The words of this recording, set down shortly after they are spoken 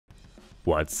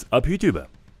What's up YouTube?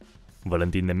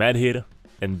 Valentin the Mad here,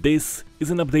 and this is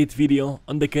an update video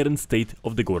on the current state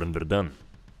of the Gore and Verdun.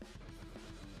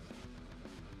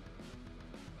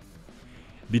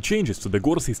 The changes to the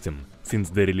Gore system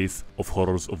since the release of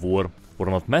Horrors of War were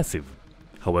not massive,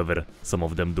 however some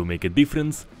of them do make a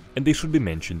difference and they should be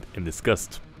mentioned and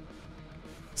discussed.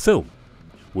 So,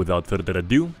 without further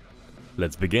ado,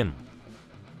 let's begin.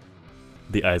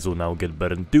 The eyes will now get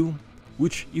burned too,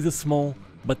 which is a small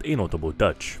but a notable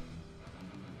touch.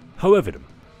 However,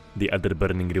 the other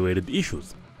burning related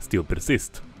issues still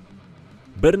persist.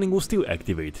 Burning will still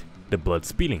activate the blood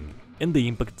spilling and the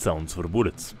impact sounds for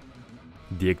bullets.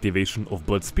 The activation of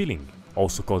blood spilling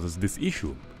also causes this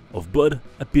issue of blood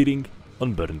appearing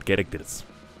on burned characters.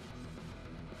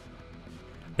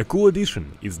 A cool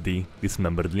addition is the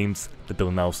dismembered limbs that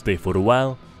will now stay for a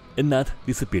while and not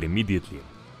disappear immediately.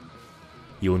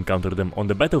 You'll encounter them on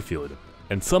the battlefield,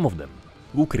 and some of them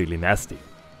look really nasty.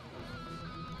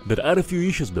 There are a few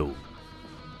issues though.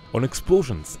 On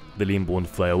explosions, the limb won't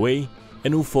fly away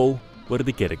and will fall where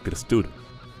the character stood.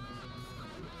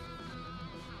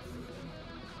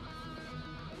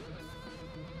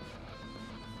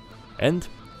 And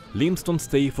limbs don't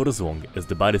stay for as long as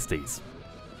the body stays.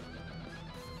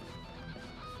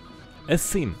 As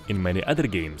seen in many other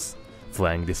games,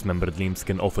 flying dismembered limbs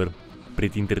can offer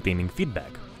pretty entertaining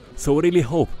feedback, so I really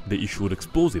hope the issue with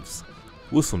explosives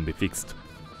will soon be fixed.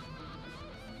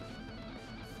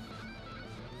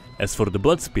 As for the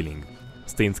blood spilling,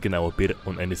 stains can now appear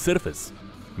on any surface,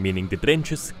 meaning the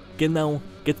trenches can now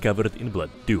get covered in blood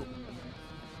too.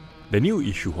 The new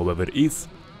issue, however, is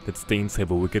that stains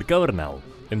have a weaker cover now,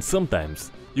 and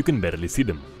sometimes you can barely see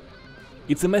them.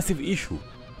 It's a massive issue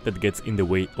that gets in the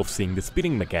way of seeing the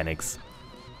spinning mechanics,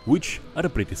 which are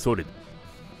pretty solid.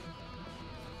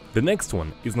 The next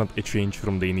one is not a change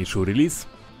from the initial release,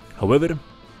 however,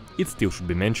 it still should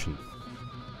be mentioned.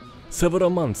 Several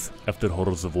months after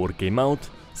Horrors of War came out,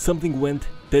 something went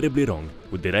terribly wrong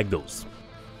with the ragdolls.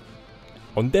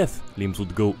 On death, limbs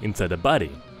would go inside the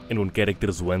body, and when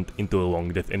characters went into a long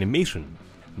death animation,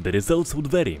 the results would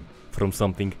vary from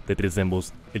something that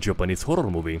resembles a Japanese horror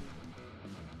movie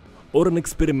or an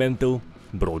experimental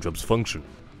blowjobs function.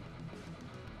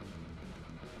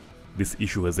 This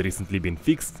issue has recently been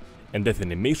fixed, and death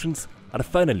animations are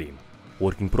finally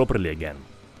working properly again.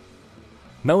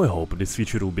 Now I hope this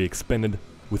feature will be expanded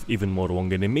with even more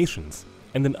long animations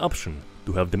and an option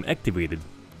to have them activated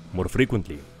more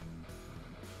frequently.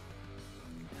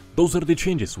 Those are the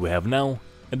changes we have now,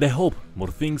 and I hope more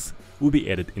things will be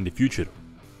added in the future.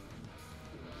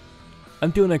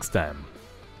 Until next time.